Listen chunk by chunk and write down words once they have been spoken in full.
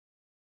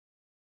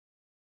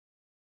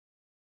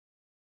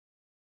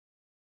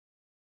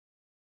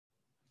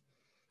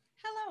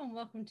Hello and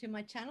welcome to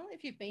my channel.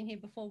 If you've been here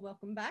before,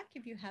 welcome back.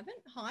 If you haven't,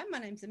 hi, my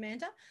name's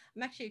Amanda.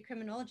 I'm actually a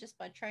criminologist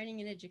by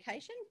training and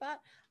education, but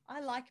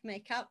I like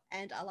makeup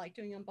and I like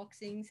doing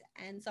unboxings,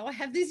 and so I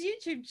have this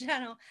YouTube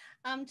channel.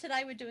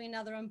 Today we're doing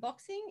another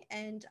unboxing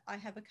and I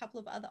have a couple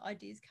of other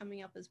ideas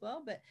coming up as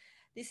well, but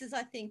this is,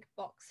 I think,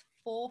 box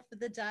 4 for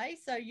the day.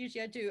 So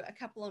usually I do a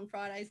couple on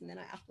Fridays and then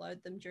I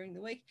upload them during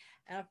the week,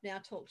 and I've now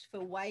talked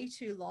for way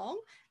too long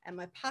and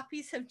my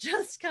puppies have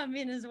just come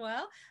in as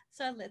well.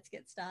 So let's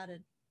get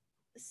started.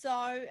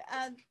 So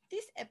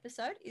this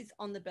episode is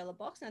on the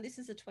Bellabox. Now this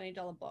is a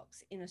 $20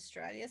 box in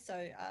Australia,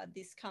 so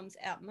this comes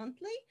out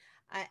monthly,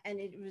 and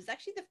it was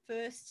actually the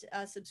first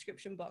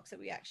subscription box that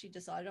we actually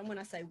decided on. When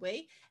I say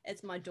we,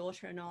 it's my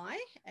daughter and I,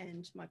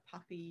 and my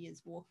puppy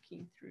is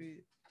walking through.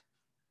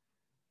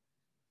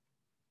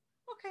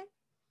 Okay,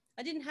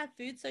 I didn't have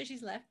food, so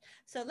she's left.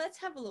 So let's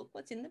have a look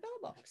what's in the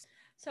Bellabox.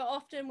 So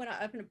often when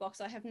I open a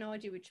box, I have no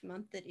idea which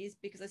month it is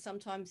because I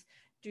sometimes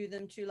do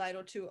them too late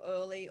or too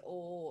early,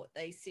 or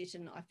they sit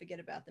and I forget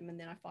about them and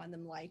then I find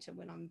them later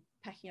when I'm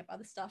packing up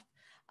other stuff.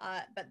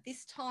 But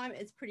this time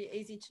it's pretty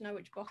easy to know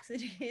which box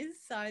it is.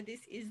 So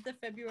this is the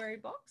February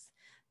box.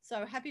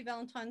 So happy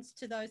Valentine's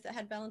to those that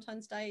had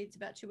Valentine's Day. It's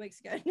about 2 weeks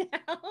ago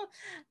now,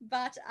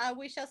 but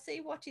we shall see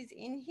what is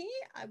in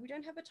here. We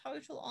don't have a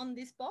total on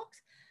this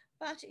box,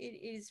 but it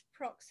is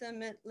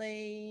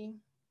approximately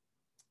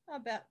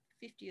about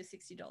 $50 or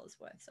 $60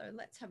 worth. So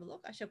let's have a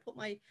look. I shall put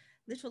my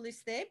little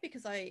list there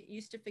because I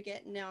used to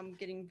forget, and now I'm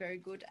getting very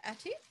good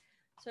at it.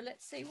 So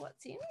let's see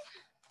what's in.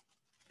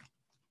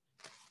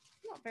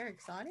 Not very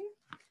exciting.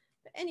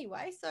 But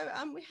anyway, so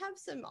we have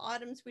some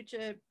items which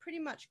are pretty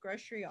much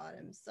grocery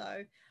items.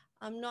 So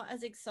not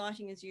as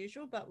exciting as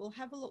usual, but we'll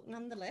have a look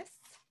nonetheless.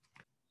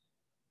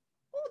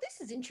 Oh,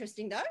 this is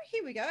interesting though.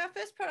 Here we go. Our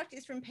first product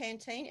is from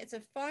Pantene. It's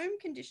a foam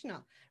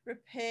conditioner,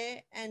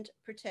 repair and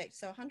protect.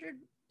 So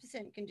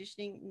 100%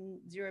 conditioning,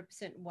 0%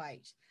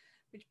 weight,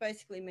 which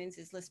basically means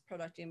there's less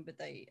product in, but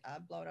they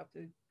blow it up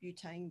with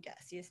butane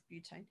gas. Yes,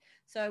 butane.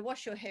 So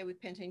wash your hair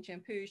with Pantene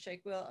shampoo,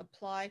 shake well,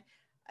 apply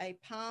a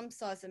palm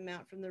size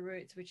amount from the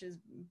roots, which is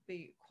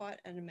be quite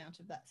an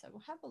amount of that. So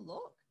we'll have a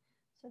look.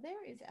 So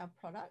there is our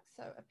product.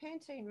 So a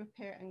Pantene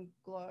Repair and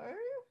Glow.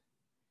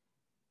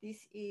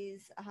 This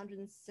is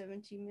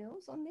 170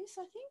 mils on this,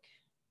 I think.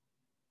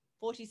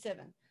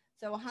 47.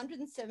 So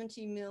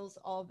 170 mils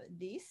of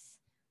this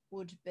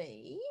would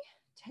be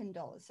 $10.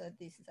 So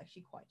this is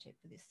actually quite cheap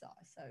for this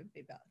size. So it'd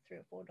be about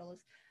 $3 or $4,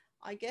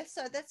 I guess.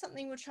 So that's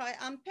something we'll try.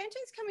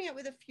 Pantene's coming out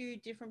with a few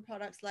different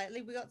products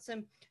lately. We got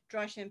some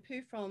dry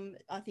shampoo from,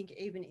 I think,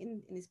 even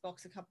in this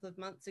box a couple of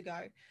months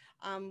ago,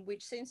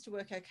 which seems to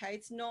work okay.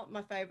 It's not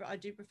my favorite. I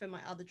do prefer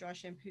my other dry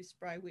shampoo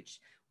spray, which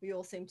we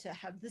all seem to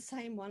have the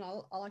same one.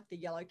 I like the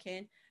yellow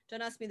can.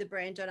 Don't ask me the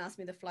brand, don't ask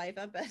me the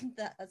flavor, but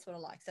that's what I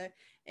like. So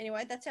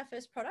anyway, that's our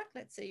first product.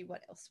 Let's see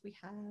what else we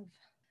have.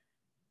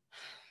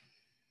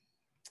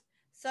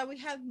 So we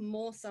have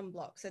more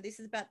sunblock. So this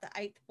is about the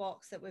 8th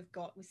box that we've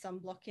got with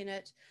sunblock in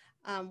it.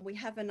 We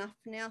have enough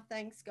now,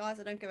 thanks guys.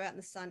 I don't go out in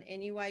the sun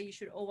anyway. You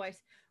should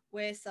always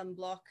wear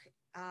sunblock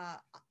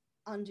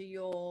under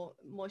your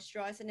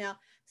moisturizer. Now,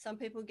 some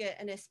people get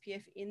an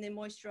SPF in their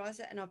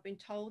moisturizer, and I've been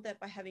told that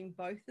by having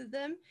both of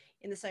them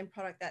in the same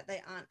product that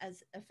they aren't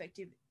as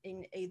effective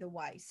in either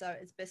way. So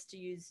it's best to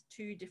use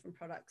 2 different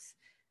products,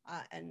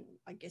 and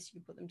I guess you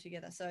can put them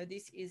together. So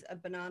this is a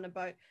banana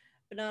boat.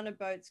 Banana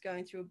Boat's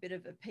going through a bit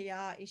of a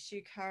PR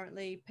issue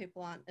currently.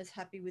 People aren't as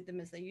happy with them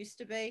as they used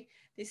to be.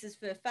 This is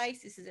for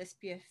face. This is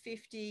SPF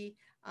 50,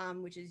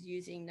 which is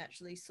using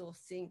naturally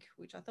sourced zinc,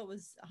 which I thought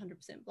was 100%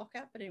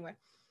 blockout. But anyway,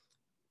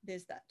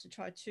 there's that to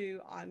try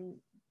too.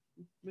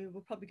 We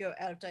will probably go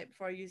out of date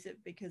before I use it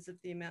because of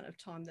the amount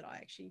of time that I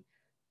actually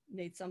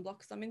need sunblock,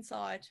 because I'm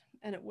inside,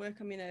 and at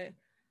work I'm in an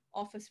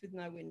office with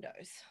no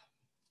windows.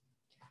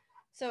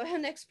 So our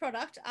next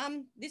product,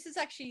 this is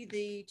actually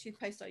the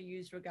toothpaste I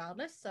use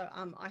regardless. So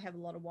I have a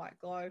lot of White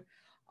Glow.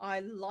 I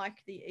like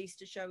the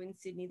Easter show in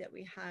Sydney that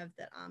we have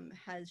that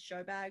has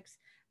show bags,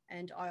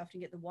 and I often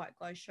get the White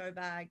Glow show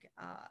bag,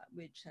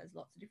 which has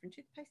lots of different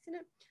toothpaste in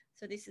it.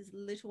 So this is a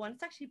little one.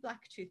 It's actually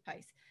black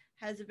toothpaste.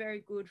 Has a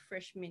very good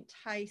fresh mint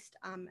taste,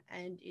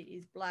 and it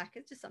is black.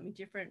 It's just something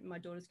different. My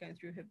daughter's going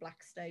through her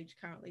black stage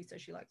currently, so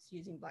she likes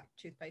using black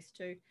toothpaste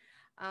too.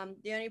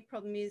 The only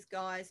problem is,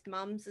 guys,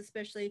 mums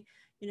especially,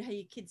 you know how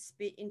your kids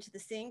spit into the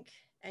sink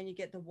and you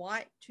get the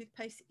white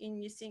toothpaste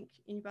in your sink,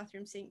 in your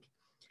bathroom sink.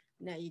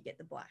 Now you get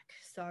the black.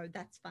 So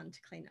that's fun to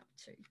clean up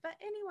too. But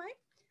anyway,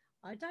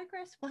 I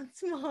digress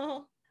once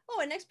more. Oh,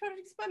 our next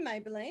product is by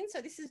Maybelline. So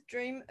this is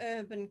Dream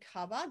Urban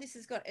Cover. This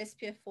has got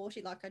SPF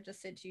 40. Like I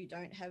just said to you,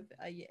 don't have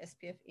your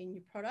SPF in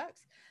your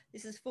products.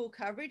 This is full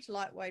coverage,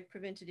 lightweight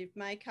preventative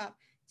makeup.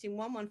 It's in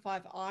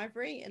 115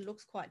 Ivory. It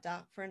looks quite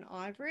dark for an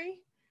ivory.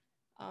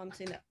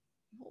 So that,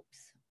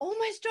 oops,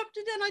 almost dropped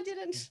it and I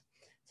didn't.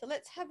 So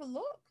let's have a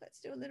look. Let's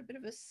do a little bit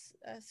of a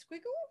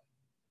squiggle.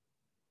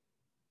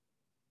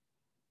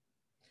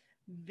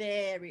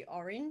 Very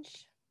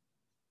orange.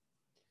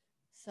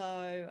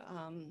 So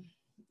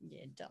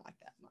yeah, don't like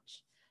that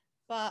much.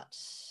 But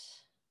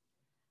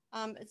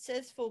It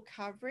says full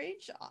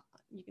coverage.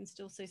 You can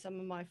still see some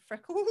of my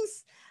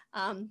freckles,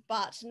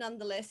 but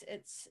nonetheless,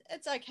 it's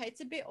okay.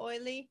 It's a bit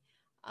oily,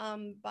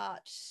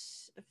 but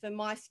for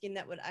my skin,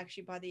 that would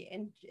actually by the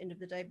end of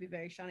the day be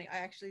very shiny. I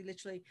actually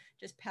literally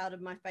just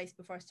powdered my face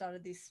before I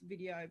started this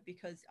video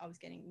because I was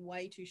getting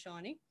way too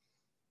shiny.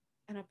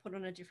 And I put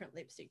on a different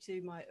lipstick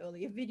to my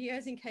earlier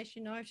videos in case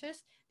you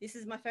noticed. This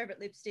is my favorite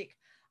lipstick.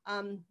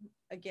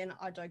 Again,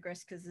 I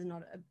digress because it's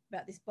not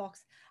about this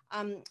box.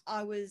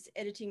 I was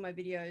editing my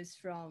videos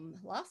from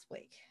last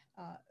week,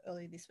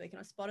 earlier this week, and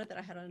I spotted that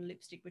I had on a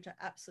lipstick which I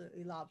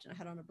absolutely loved, and I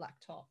had on a black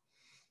top.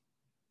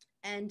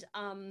 And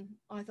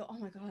I thought, oh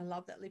my God, I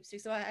love that lipstick.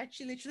 So I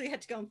actually literally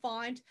had to go and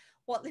find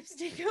what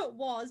lipstick it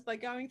was by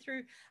going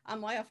through.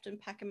 I often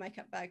pack a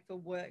makeup bag for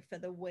work for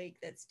the week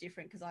that's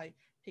different because I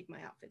pick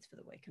my outfits for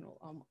the week and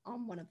all.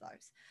 I'm one of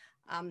those.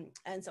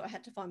 And so I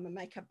had to find my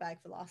makeup bag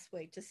for last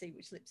week to see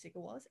which lipstick it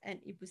was. And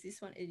it was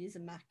this one. It is a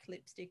MAC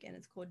lipstick and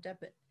it's called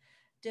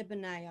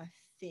Debonair, I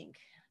think.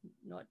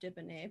 Not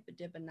Debonair, but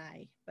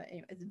Debonair. But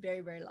anyway, it's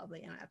very, very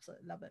lovely and I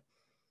absolutely love it.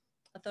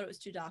 I thought it was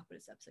too dark, but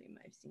it's absolutely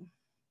amazing.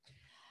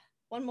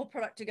 One more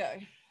product to go.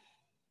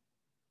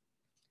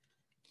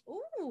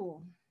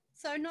 Ooh,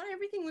 so not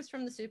everything was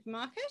from the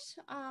supermarket.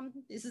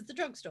 This is the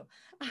drugstore.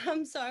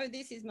 So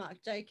this is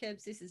Marc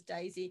Jacobs. This is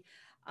Daisy.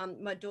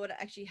 My daughter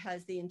actually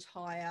has the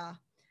entire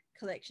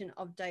collection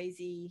of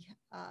Daisy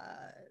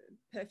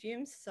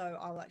perfumes. So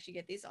I'll actually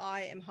get this.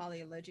 I am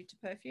highly allergic to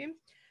perfume.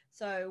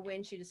 So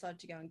when she decided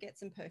to go and get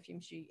some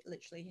perfume,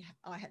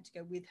 I had to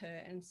go with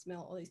her and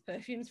smell all these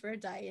perfumes for a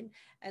day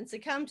and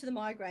succumb to the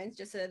migraines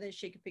just so that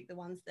she could pick the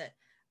ones that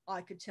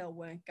I could tell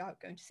weren't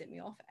going to set me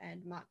off,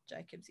 and Marc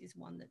Jacobs is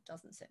one that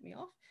doesn't set me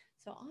off.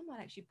 So I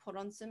might actually put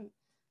on some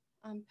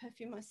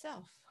perfume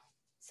myself.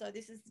 So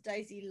this is the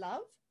Daisy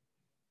Love,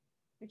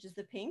 which is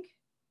the pink.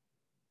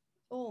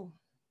 Oh,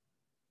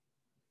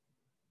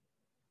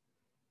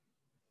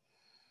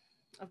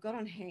 I've got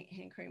on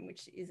hand cream,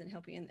 which isn't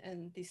helping,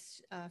 and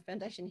this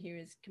foundation here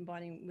is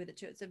combining with it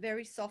too. It's a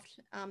very soft,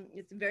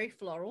 it's very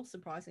floral,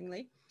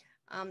 surprisingly.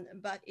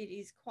 But it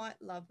is quite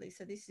lovely.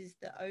 So this is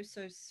the Oh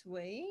So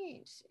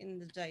Sweet in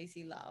the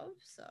Daisy Love.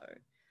 So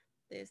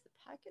there's the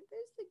packet.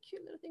 There's the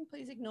cute little thing.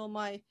 Please ignore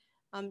my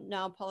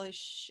nail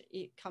polish.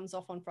 It comes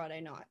off on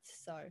Friday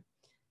nights. So,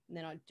 and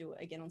then I do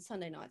it again on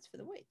Sunday nights for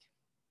the week.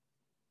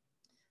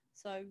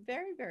 So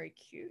very, very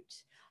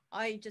cute.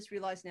 I just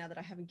realized now that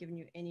I haven't given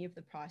you any of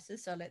the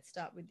prices. So let's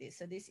start with this.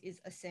 So this is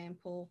a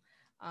sample.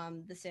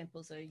 The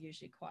samples are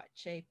usually quite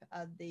cheap.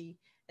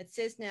 It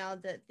says now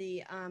that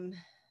the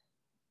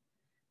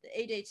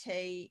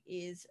EDT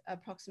is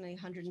approximately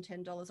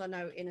 $110. I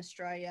know in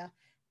Australia,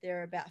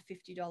 they're about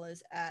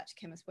 $50 at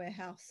Chemist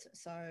Warehouse.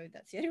 So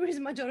that's the only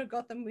reason my daughter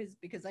got them was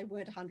because they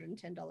weren't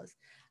 $110.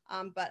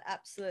 But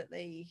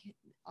absolutely,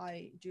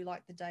 I do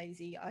like the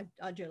Daisy.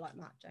 I do like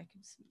Marc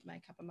Jacobs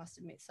makeup, I must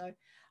admit. So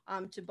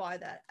to buy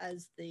that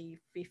as the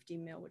 50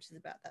 ml, which is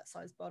about that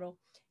size bottle,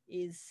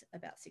 is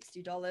about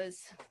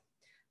 $60.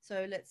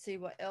 So let's see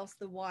what else.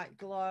 The White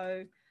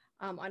Glow.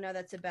 I know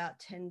that's about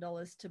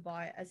 $10 to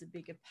buy as a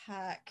bigger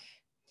pack.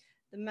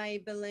 The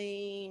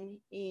Maybelline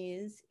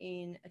is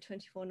in a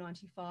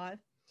 $24.95.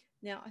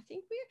 Now, I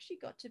think we actually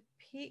got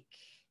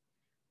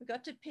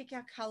to pick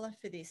our color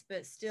for this,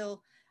 but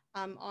still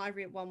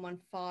Ivory at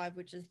 115,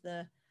 which is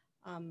the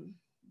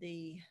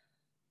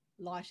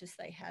lightest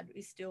they had,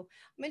 is still,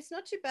 I mean, it's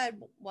not too bad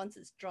once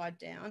it's dried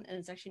down and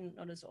it's actually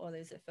not as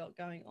oily as it felt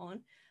going on.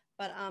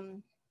 But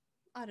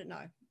I don't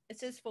know. It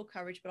says full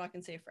coverage, but I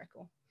can see a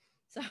freckle.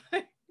 So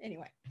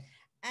anyway,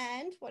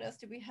 and what else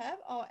did we have?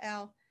 Oh,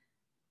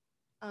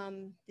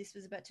 this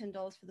was about $10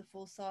 for the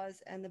full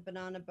size, and the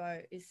Banana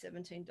Boat is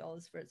 $17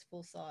 for its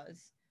full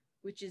size,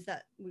 which is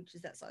that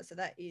size. So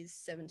that is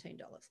 $17.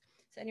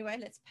 So anyway,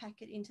 let's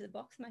pack it into the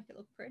box, make it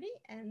look pretty,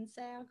 and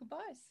say our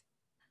goodbyes.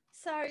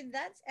 So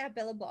that's our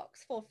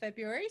Bellabox for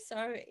February.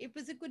 So it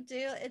was a good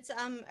deal. It's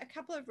a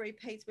couple of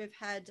repeats. We've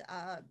had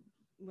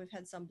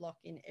sunblock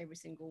in every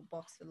single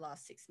box for the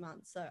last 6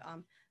 months. So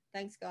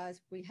thanks,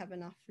 guys. We have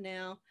enough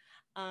now.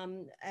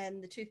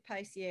 And the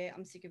toothpaste, yeah,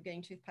 I'm sick of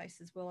getting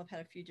toothpaste as well. I've had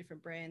a few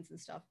different brands and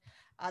stuff.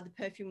 The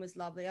perfume was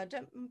lovely. I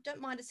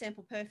don't mind a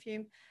sample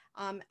perfume,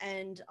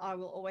 and I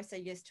will always say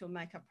yes to a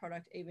makeup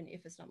product, even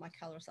if it's not my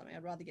color or something.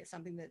 I'd rather get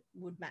something that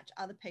would match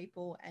other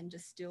people and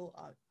just still,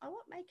 I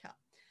want makeup.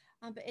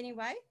 But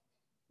anyway,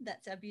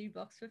 that's our beauty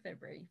box for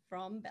February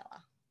from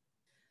Bella.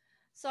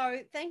 So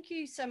thank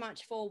you so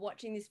much for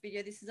watching this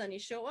video. This is only a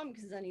short one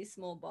because it's only a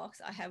small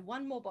box. I have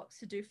one more box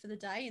to do for the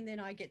day, and then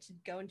I get to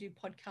go and do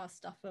podcast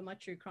stuff for my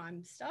true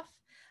crime stuff.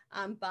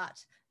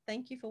 But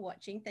thank you for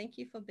watching. Thank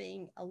you for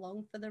being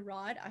along for the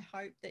ride. I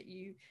hope that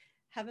you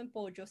haven't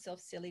bored yourself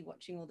silly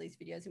watching all these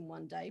videos in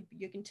one day.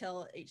 You can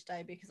tell each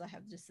day because I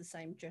have just the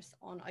same dress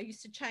on. I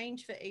used to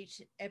change for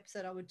each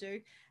episode I would do.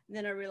 And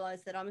then I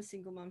realized that I'm a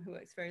single mum who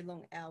works very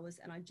long hours,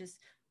 and I just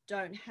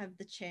don't have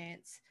the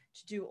chance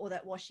to do all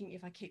that washing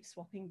if I keep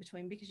swapping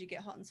between, because you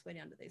get hot and sweaty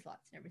under these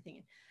lights and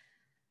everything.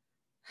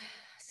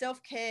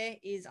 self-care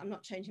is, I'm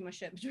not changing my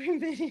shirt between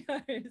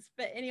videos,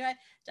 but anyway,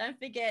 don't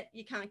forget,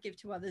 you can't give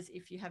to others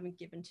if you haven't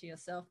given to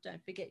yourself.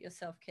 Don't forget your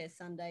self-care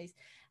Sundays.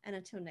 And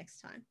until next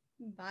time,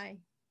 bye.